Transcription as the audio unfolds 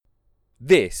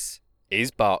This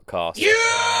is Barkcast. You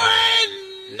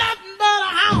ain't nothing but a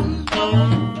hound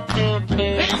dog.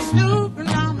 Been snooping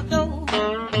on the door.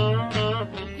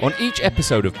 On each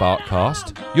episode of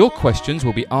Barkcast, your questions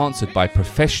will be answered by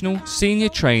professional, senior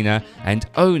trainer and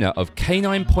owner of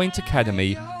Canine Point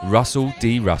Academy, Russell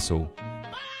D. Russell.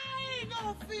 I ain't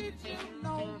gonna feed you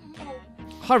no more.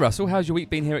 Hi Russell, how's your week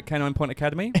been here at Canine Point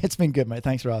Academy? It's been good, mate.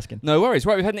 Thanks for asking. No worries.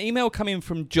 Right, we had an email come in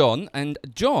from John, and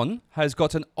John has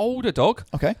got an older dog,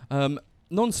 Okay.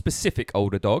 non-specific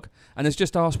older dog, and has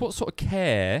just asked what sort of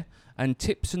care and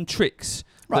tips and tricks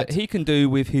Right. that he can do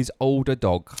with his older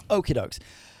dog. Okie dokes.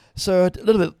 So a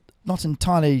little bit, not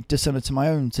entirely dissimilar to my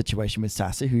own situation with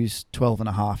Sassy, who's 12 and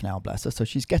a half now, bless her. So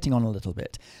she's getting on a little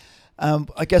bit.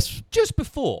 I guess, Just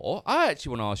before, I actually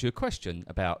want to ask you a question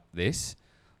about this.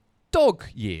 Dog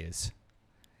years.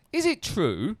 Is it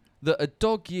true that a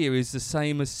dog year is the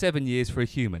same as 7 years for a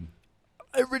human?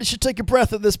 I really should take a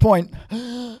breath at this point.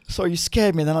 Sorry, you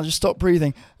scared me, then I'll just stop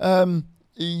breathing.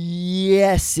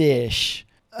 Yes-ish.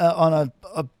 On a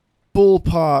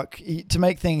ballpark, to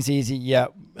make things easy, yeah.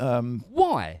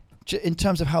 Why? In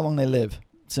terms of how long they live,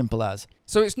 simple as.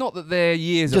 So it's not that their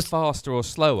years Just- are faster or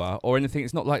slower or anything.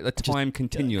 It's not like the time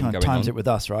continuum Kind of going times on. it with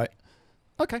us, right?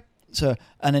 Okay. So,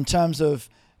 and in terms of,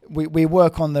 we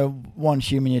work on the 1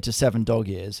 human year to 7 dog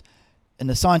years. In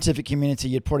the scientific community,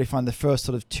 you'd probably find the first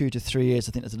sort of 2 to 3 years,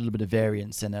 I think there's a little bit of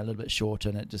variance in it, a little bit shorter,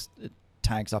 and it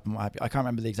tags up and what have you. I can't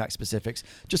remember the exact specifics.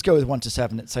 Just go with 1 to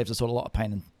 7. It saves us all a lot of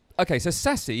pain. And Okay, so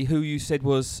Sassy, who you said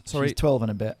was, she's 12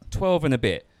 and a bit. 12 and a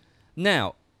bit.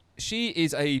 Now, she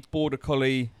is a border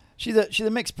collie. She's a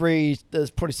mixed breed.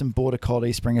 There's probably some border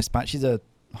collie, Springer Spaniel. She's a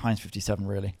Heinz 57,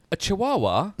 really. A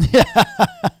Chihuahua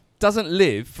doesn't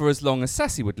live for as long as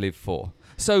Sassy would live for.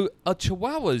 So a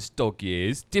Chihuahua's dog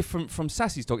years different from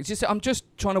Sassy's dog. It's just I'm just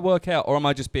trying to work out, or am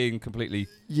I just being completely?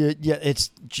 Yeah.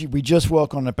 We just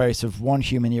work on a base of 1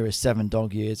 human year is 7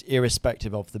 dog years,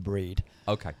 irrespective of the breed.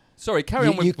 Okay. Sorry, carry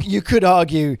on with. You could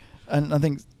argue, and I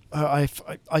think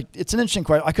it's an interesting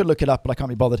question. I could look it up, but I can't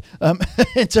be bothered.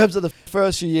 In terms of the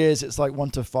first few years, it's like 1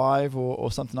 to 5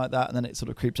 or something like that, and then it sort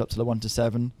of creeps up to the 1 to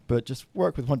 7. But just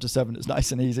work with 1 to 7. It's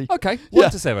nice and easy. Okay, 1 Yeah.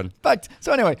 to 7.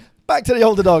 So anyway, back to the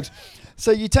older dogs.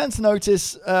 So you tend to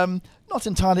notice, not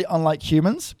entirely unlike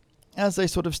humans, as they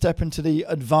sort of step into the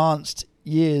advanced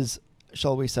years,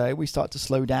 shall we say, we start to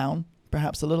slow down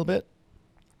perhaps a little bit.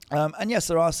 And yes,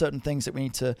 there are certain things that we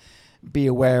need to be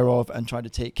aware of and try to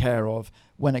take care of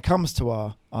when it comes to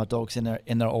our dogs in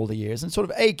their older years. And sort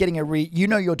of, getting you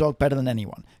know your dog better than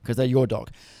anyone because they're your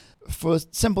dog. For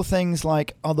simple things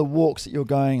like other walks that you're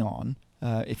going on,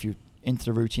 if you're into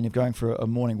the routine of going for a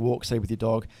morning walk, say with your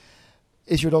dog,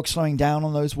 is your dog slowing down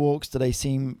on those walks? Do they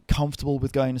seem comfortable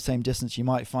with going the same distance? You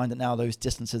might find that now those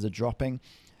distances are dropping.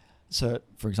 So,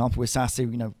 for example, with Sassy,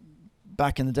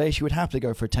 back in the day, she would happily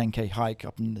go for a 10K hike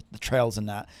up in the trails and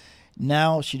that.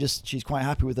 Now she's quite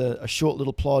happy with a short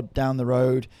little plod down the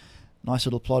road, nice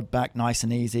little plod back, nice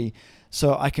and easy.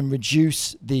 So I can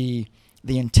reduce the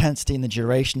intensity and the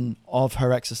duration of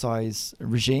her exercise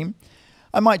regime.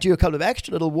 I might do a couple of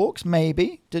extra little walks,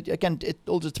 maybe. Again, it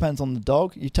all just depends on the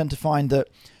dog. You tend to find that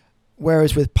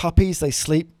whereas with puppies, they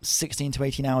sleep 16 to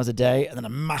 18 hours a day and then are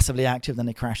massively active, then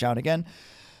they crash out again.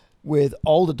 With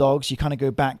older dogs, you kind of go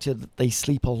back to they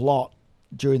sleep a lot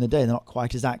during the day. They're not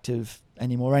quite as active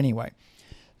anymore anyway.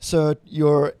 So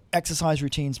your exercise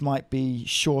routines might be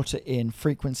shorter in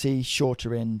frequency,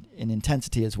 shorter in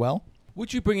intensity as well.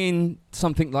 Would you bring in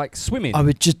something like swimming? I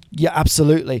would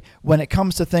absolutely. When it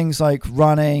comes to things like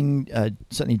running,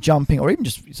 certainly jumping, or even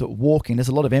just sort of walking, there's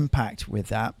a lot of impact with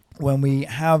that. When we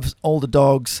have older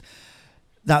dogs,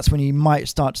 that's when you might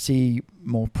start to see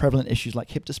more prevalent issues like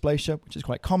hip dysplasia, which is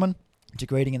quite common,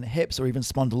 degrading in the hips, or even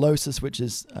spondylosis, which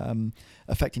is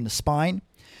affecting the spine.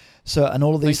 So, and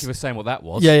all of these. Thank you for saying what that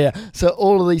was. Yeah. So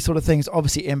all of these sort of things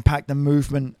obviously impact the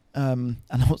movement and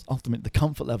ultimately the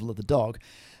comfort level of the dog.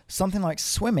 Something like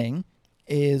swimming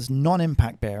is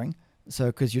non-impact bearing. So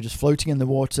because you're just floating in the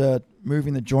water,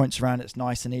 moving the joints around, it's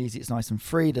nice and easy, it's nice and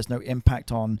free. There's no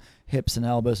impact on hips and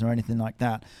elbows or anything like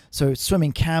that. So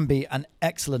swimming can be an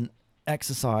excellent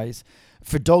exercise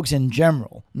for dogs in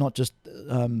general, not just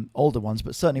older ones,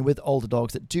 but certainly with older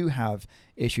dogs that do have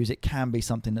issues, it can be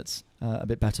something that's a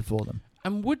bit better for them.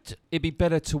 And would it be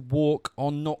better to walk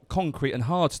on not concrete and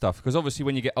hard stuff? Because obviously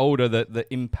when you get older, the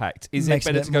impact. Is it Makes a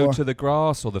better bit to go more- to the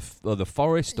grass or the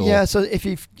forest? Or? Yeah, so if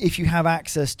you have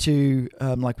access to,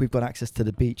 like we've got access to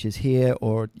the beaches here,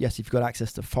 or yes, if you've got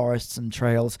access to forests and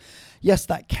trails, yes,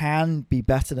 that can be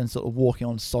better than sort of walking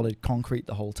on solid concrete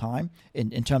the whole time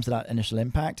in terms of that initial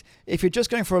impact. If you're just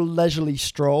going for a leisurely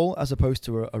stroll as opposed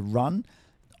to a run,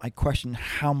 I question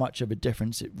how much of a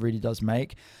difference it really does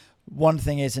make. One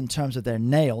thing is in terms of their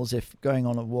nails, if going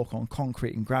on a walk on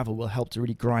concrete and gravel will help to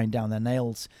really grind down their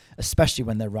nails, especially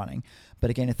when they're running.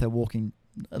 But again, if they're walking,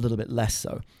 a little bit less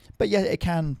so. But yeah, it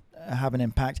can have an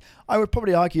impact. I would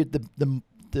probably argue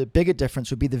the bigger difference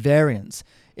would be the variance.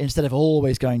 Instead of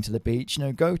always going to the beach,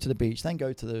 go to the beach, then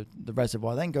go to the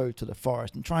reservoir, then go to the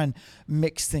forest, and try and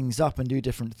mix things up and do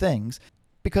different things,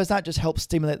 because that just helps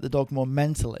stimulate the dog more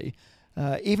mentally.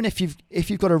 Even if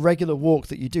you've got a regular walk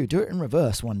that you do it in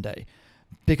reverse one day,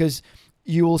 because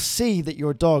you will see that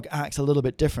your dog acts a little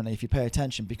bit differently if you pay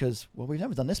attention, because, well, we've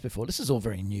never done this before. This is all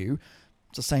very new.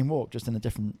 It's the same walk, just in a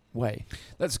different way.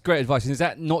 That's great advice. And is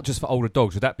that not just for older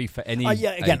dogs? Would that be for any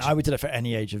Yeah, again, age? I would do it for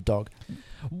any age of dog.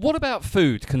 What about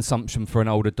food consumption for an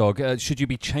older dog? Should you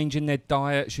be changing their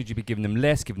diet? Should you be giving them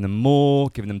less, giving them more,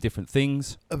 giving them different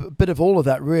things? A bit of all of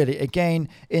that, really. Again,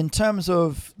 in terms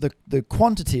of the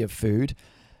quantity of food,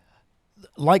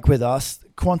 like with us,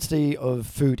 quantity of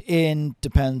food in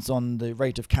depends on the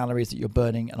rate of calories that you're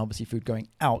burning and obviously food going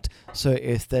out. So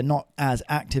if they're not as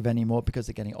active anymore because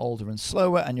they're getting older and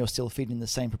slower and you're still feeding the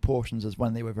same proportions as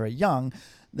when they were very young,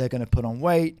 they're going to put on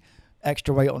weight,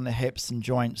 extra weight on the hips and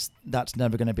joints. That's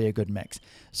never going to be a good mix.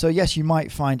 So yes, you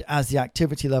might find as the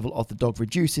activity level of the dog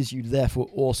reduces, you therefore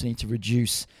also need to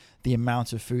reduce the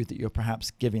amount of food that you're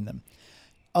perhaps giving them.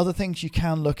 Other things you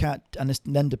can look at, and this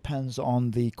then depends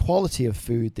on the quality of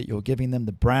food that you're giving them,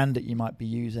 the brand that you might be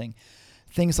using.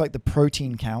 Things like the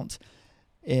protein count.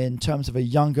 In terms of a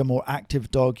younger, more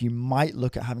active dog, you might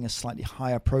look at having a slightly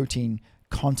higher protein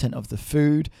content of the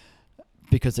food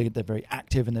because they're very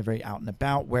active and they're very out and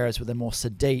about. Whereas with a more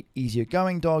sedate, easier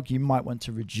going dog, you might want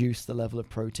to reduce the level of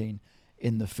protein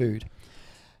in the food.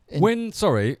 When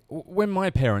my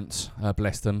parents,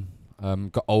 bless them,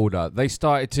 got older, they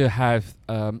started to have,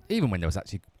 even when they was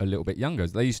actually a little bit younger,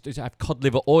 they used to have cod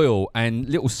liver oil and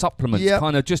little supplements,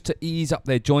 kind of just to ease up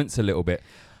their joints a little bit.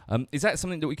 Is that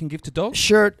something that we can give to dogs?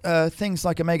 Sure. Things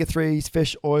like omega-3s,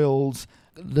 fish oils,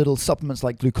 little supplements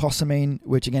like glucosamine,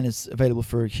 which again is available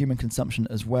for human consumption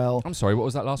as well. I'm sorry, what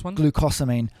was that last one?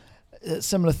 Glucosamine.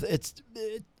 Similar.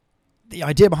 The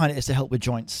idea behind it is to help with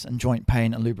joints and joint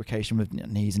pain and lubrication with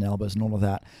knees and elbows and all of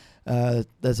that.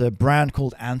 There's a brand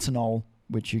called Antanol,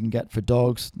 which you can get for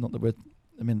dogs. Not that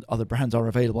other brands are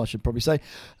available, I should probably say,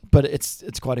 but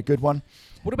it's quite a good one.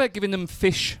 What about giving them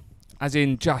fish, as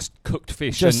in just cooked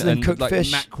fish and cooked like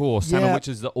fish, mackerel or salmon, which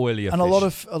is the oilier and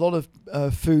fish? a lot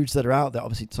of foods that are out there,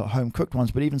 obviously sort of home cooked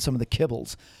ones, but even some of the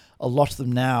kibbles, a lot of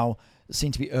them now seem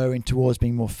to be erring towards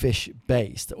being more fish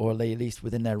based, or at least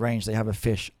within their range they have a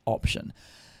fish option.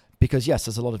 Because yes,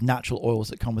 there's a lot of natural oils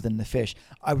that come within the fish.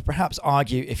 I would perhaps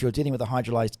argue if you're dealing with a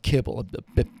hydrolyzed kibble,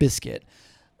 a biscuit,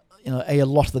 a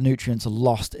lot of the nutrients are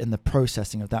lost in the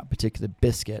processing of that particular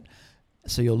biscuit.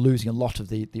 So you're losing a lot of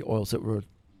the oils that were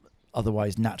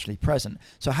otherwise naturally present.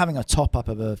 So having a top up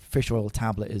of a fish oil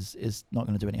tablet is not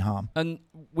going to do any harm. And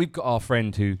we've got our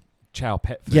friend who Chow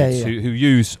Pet Foods, who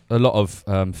use a lot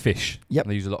of fish. Yep.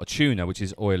 They use a lot of tuna, which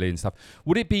is oily and stuff.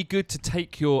 Would it be good to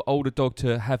take your older dog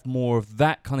to have more of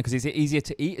that kind of, because is it easier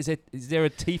to eat? Is there a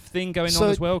teeth thing going on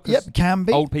as well? Yep, can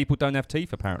be. Old people don't have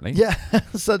teeth, apparently. Yeah,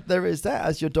 so there is that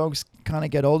as your dogs kind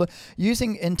of get older.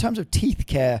 Using, in terms of teeth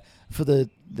care for the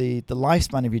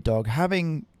lifespan of your dog,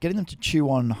 getting them to chew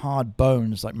on hard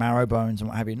bones like marrow bones and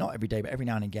what have you, not every day, but every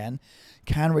now and again,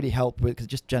 can really help with, because it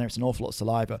just generates an awful lot of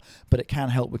saliva, but it can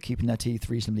help with keeping their teeth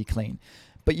reasonably clean.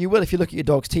 But you will, if you look at your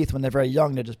dog's teeth when they're very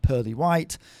young, they're just pearly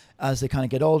white. As they kind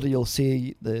of get older, you'll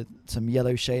see some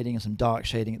yellow shading and some dark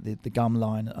shading at the gum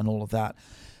line and all of that.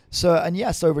 So, and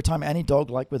yes, over time, any dog,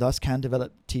 like with us, can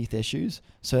develop teeth issues.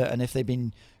 So, and if they've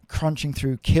been crunching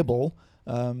through kibble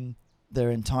their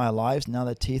entire lives, now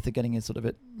their teeth are getting a sort of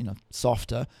bit,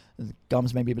 softer, the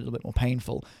gums may be a little bit more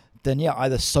painful, then yeah,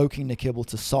 either soaking the kibble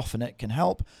to soften it can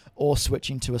help, or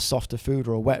switching to a softer food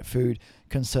or a wet food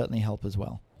can certainly help as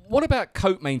well. What about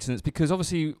coat maintenance? Because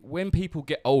obviously when people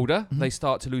get older, they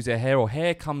start to lose their hair, or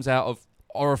hair comes out of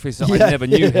orifices I never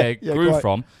knew hair grew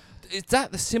from. Is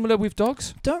that similar with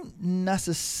dogs? Don't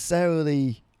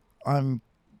necessarily, I'm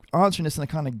answering this in a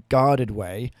kind of guarded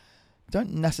way,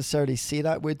 don't necessarily see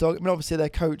that with dogs. I mean, obviously their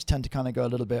coats tend to kind of go a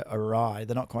little bit awry.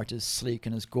 They're not quite as sleek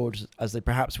and as gorgeous as they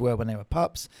perhaps were when they were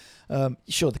pups.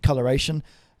 Sure, the coloration.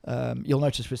 You'll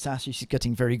notice with Sassy, she's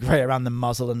getting very grey around the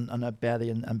muzzle and her belly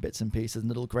and bits and pieces, and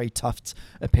little grey tufts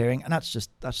appearing, and that's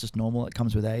just normal. It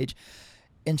comes with age.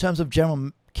 In terms of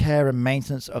general care and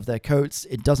maintenance of their coats,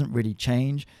 it doesn't really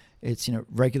change. It's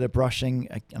regular brushing,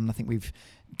 and I think we've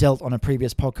dealt on a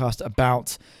previous podcast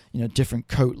about different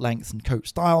coat lengths and coat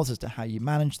styles as to how you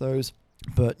manage those.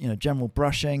 But general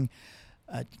brushing,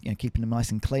 keeping them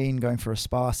nice and clean, going for a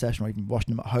spa session, or even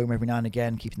washing them at home every now and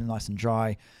again, keeping them nice and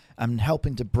dry, and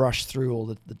helping to brush through all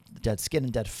the dead skin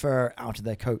and dead fur out of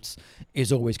their coats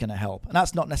is always going to help. And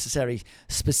that's not necessarily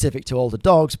specific to older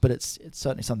dogs, but it's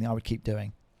certainly something I would keep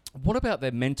doing. What about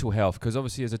their mental health? Because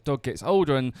obviously as a dog gets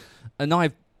older, and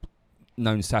I've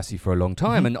known Sassy for a long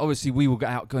time, and obviously we were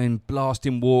out going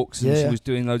blasting walks, and she was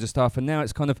doing loads of stuff, and now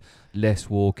it's kind of less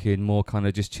walking, more kind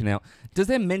of just chilling out. Does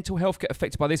their mental health get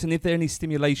affected by this, and is there any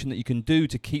stimulation that you can do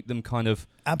to keep them kind of...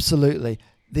 Absolutely.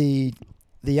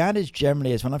 The adage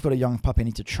generally is, when I've got a young puppy, I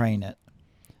need to train it.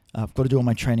 I've got to do all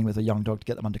my training with a young dog to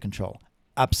get them under control.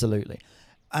 Absolutely.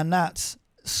 And that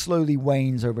slowly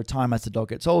wanes over time as the dog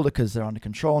gets older, because they're under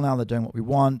control now, they're doing what we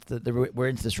want, we're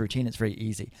into this routine, it's very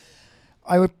easy.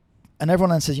 And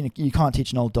everyone then says, you can't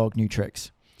teach an old dog new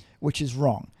tricks, which is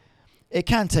wrong. It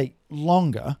can take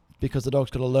longer because the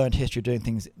dog's got a learned history of doing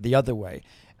things the other way.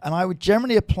 And I would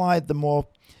generally apply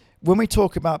when we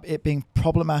talk about it being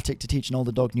problematic to teach an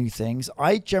older dog new things,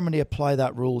 I generally apply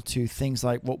that rule to things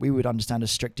like what we would understand as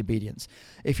strict obedience.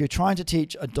 If you're trying to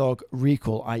teach a dog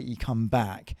recall, i.e. come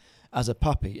back as a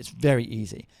puppy, it's very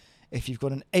easy. If you've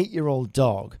got an 8-year-old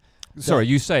dog... Sorry,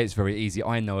 you say it's very easy.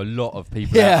 I know a lot of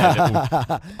people out there that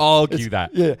will argue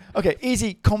that. Yeah. Okay,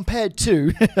 easy compared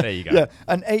to there you go.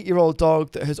 An 8-year-old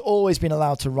dog that has always been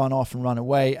allowed to run off and run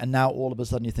away, and now all of a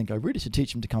sudden you think, I really should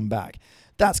teach him to come back.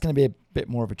 That's going to be a bit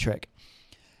more of a trick.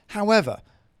 However,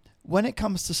 when it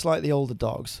comes to slightly older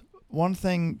dogs, one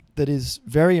thing that is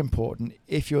very important,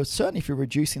 if you're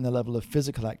reducing the level of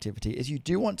physical activity, is you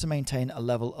do want to maintain a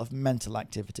level of mental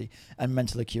activity and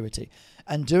mental acuity.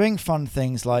 And doing fun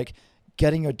things like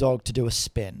getting your dog to do a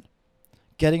spin,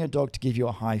 getting a dog to give you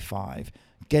a high five,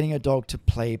 getting a dog to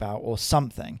play bow or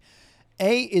something,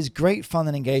 is great fun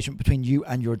and engagement between you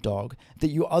and your dog that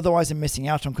you otherwise are missing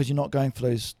out on because you're not going for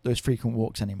those frequent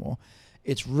walks anymore.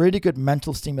 It's really good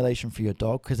mental stimulation for your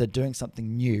dog because they're doing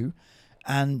something new,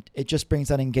 and it just brings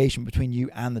that engagement between you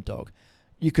and the dog.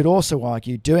 You could also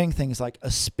argue doing things like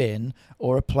a spin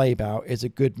or a play bow is a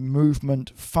good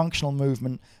movement, functional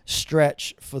movement,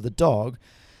 stretch for the dog.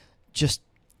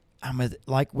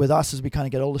 With us, as we kind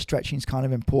of get older, stretching is kind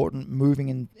of important.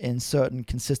 Moving in certain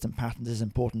consistent patterns is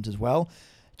important as well.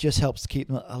 Just helps to keep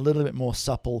them a little bit more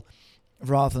supple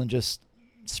rather than just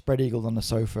spread eagled on the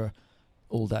sofa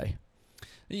all day.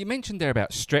 You mentioned there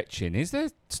about stretching. Is there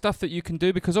stuff that you can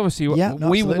do? Because obviously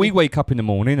we wake up in the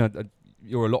morning.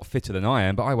 You're a lot fitter than I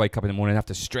am, but I wake up in the morning and have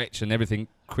to stretch, and everything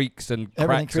creaks and cracks.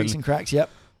 Everything creaks and cracks, yep.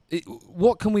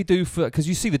 What can we do because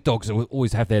you see the dogs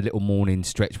always have their little morning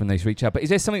stretch when they reach out, but is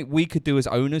there something we could do as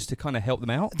owners to kind of help them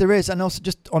out? There is, and also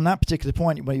just on that particular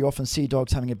point where you often see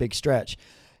dogs having a big stretch,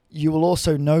 you will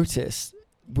also notice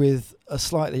with a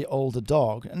slightly older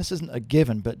dog, and this isn't a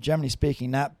given, but generally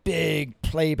speaking, that big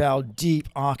play bow, deep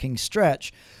arcing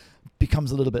stretch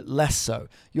becomes a little bit less so.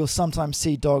 You'll sometimes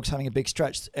see dogs having a big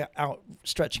stretch out,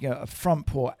 stretching a front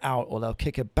paw out, or they'll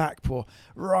kick a back paw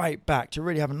right back to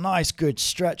really have a nice good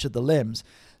stretch of the limbs.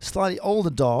 Slightly older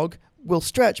dog will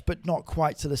stretch, but not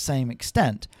quite to the same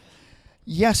extent.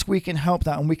 Yes, we can help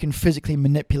that, and we can physically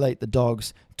manipulate the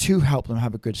dogs to help them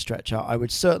have a good stretch out. I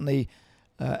would certainly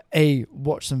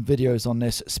watch some videos on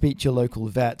this, speak to your local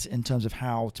vet in terms of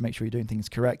how to make sure you're doing things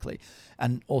correctly,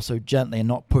 and also gently and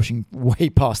not pushing way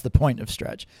past the point of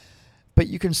stretch. But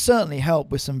you can certainly help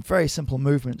with some very simple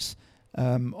movements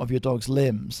of your dog's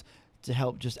limbs to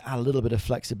help just add a little bit of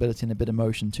flexibility and a bit of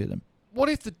motion to them. What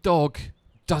if the dog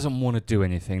doesn't want to do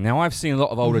anything? Now, I've seen a lot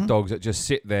of older dogs that just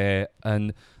sit there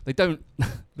and they don't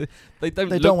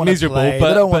look miserable, play, but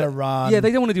they don't want to run. Yeah,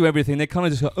 they don't want to do everything. They kind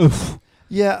of just go, oof.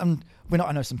 Yeah, and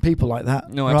I know some people like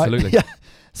that. No, right? absolutely. Yeah.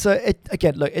 So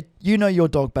you know your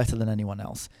dog better than anyone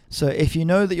else. So if you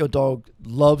know that your dog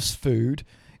loves food,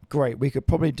 great. We could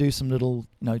probably do some little,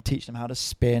 teach them how to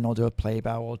spin or do a play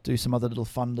bow or do some other little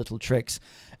fun little tricks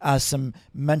as some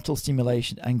mental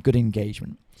stimulation and good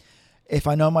engagement. If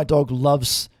I know my dog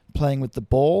loves playing with the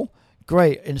ball,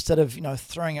 great. Instead of,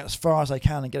 throwing it as far as I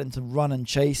can and get him to run and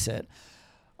chase it,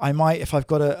 I might, if I've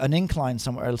got an incline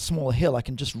somewhere, a small hill, I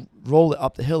can just roll it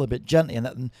up the hill a bit gently and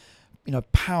let them,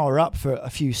 power up for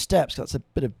a few steps. That's a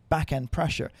bit of back end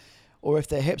pressure. Or if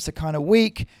their hips are kind of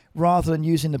weak, rather than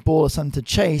using the ball as something to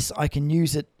chase, I can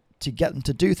use it to get them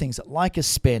to do things like a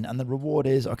spin, and the reward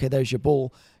is, okay, there's your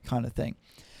ball kind of thing.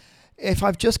 If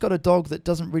I've just got a dog that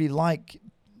doesn't really like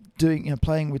doing,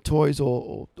 playing with toys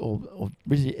or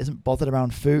really isn't bothered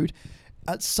around food,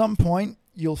 at some point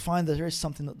you'll find that there is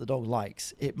something that the dog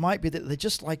likes. It might be that they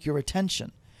just like your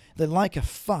attention. They like a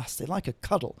fuss. They like a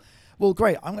cuddle. Well,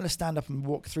 great. I'm going to stand up and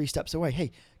walk 3 steps away.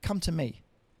 Hey, come to me.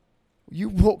 You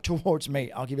walk towards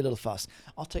me, I'll give you a little fuss.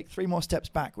 I'll take 3 more steps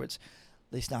backwards.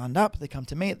 They stand up, they come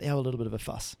to me, they have a little bit of a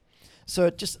fuss. So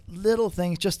just little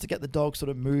things just to get the dog sort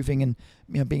of moving and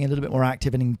being a little bit more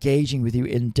active and engaging with you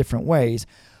in different ways,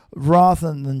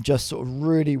 rather than just sort of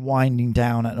really winding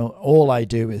down and all I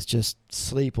do is just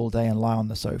sleep all day and lie on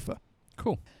the sofa.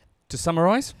 Cool. To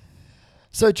summarise?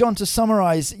 So, John, to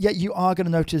summarize, you are going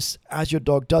to notice as your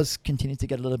dog does continue to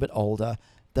get a little bit older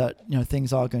that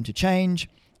things are going to change.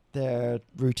 Their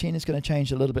routine is going to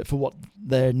change a little bit for what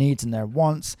their needs and their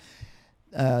wants.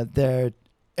 Their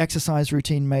exercise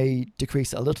routine may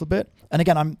decrease a little bit. And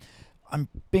again, I'm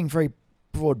being very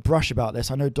broad brush about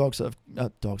this. I know I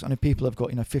know people have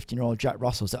got 15-year-old Jack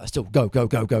Russells that are still go, go,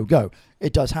 go, go, go.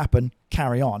 It does happen.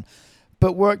 Carry on.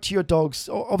 But work to your dog's,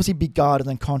 obviously be guarded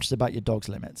and conscious about your dog's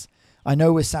limits. I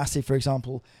know with Sassy, for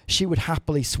example, she would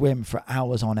happily swim for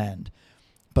hours on end.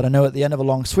 But I know at the end of a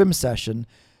long swim session,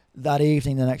 that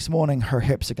evening, the next morning, her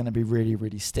hips are going to be really,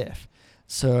 really stiff.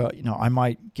 So, I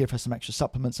might give her some extra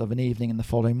supplements of an evening and the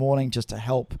following morning just to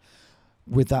help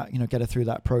with that, get her through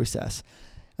that process.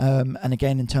 And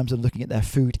again, in terms of looking at their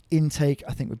food intake,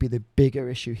 I think would be the bigger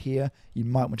issue here. You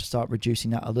might want to start reducing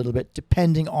that a little bit,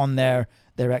 depending on their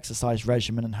exercise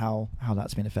regimen and how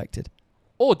that's been affected.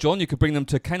 Or, John, you could bring them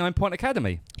to Canine Point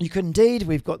Academy. You could indeed.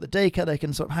 We've got the daycare. They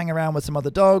can sort of hang around with some other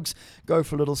dogs, go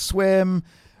for a little swim,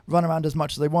 run around as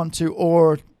much as they want to,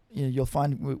 or you'll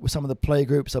find with some of the play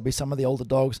groups, there'll be some of the older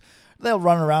dogs. They'll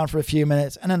run around for a few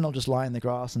minutes, and then they'll just lie in the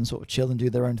grass and sort of chill and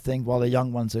do their own thing while the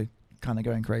young ones are kind of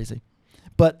going crazy.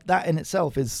 But that in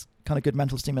itself is kind of good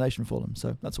mental stimulation for them,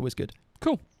 so that's always good.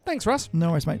 Cool. Thanks, Russ.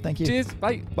 No worries, mate. Thank you. Cheers.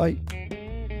 Bye. Bye.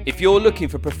 If you're looking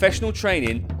for professional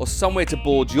training or somewhere to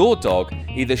board your dog,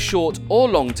 either short or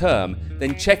long term,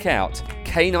 then check out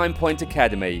Canine Point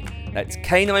Academy. That's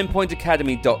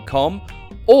caninepointacademy.com,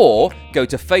 or go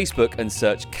to Facebook and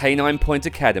search Canine Point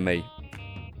Academy.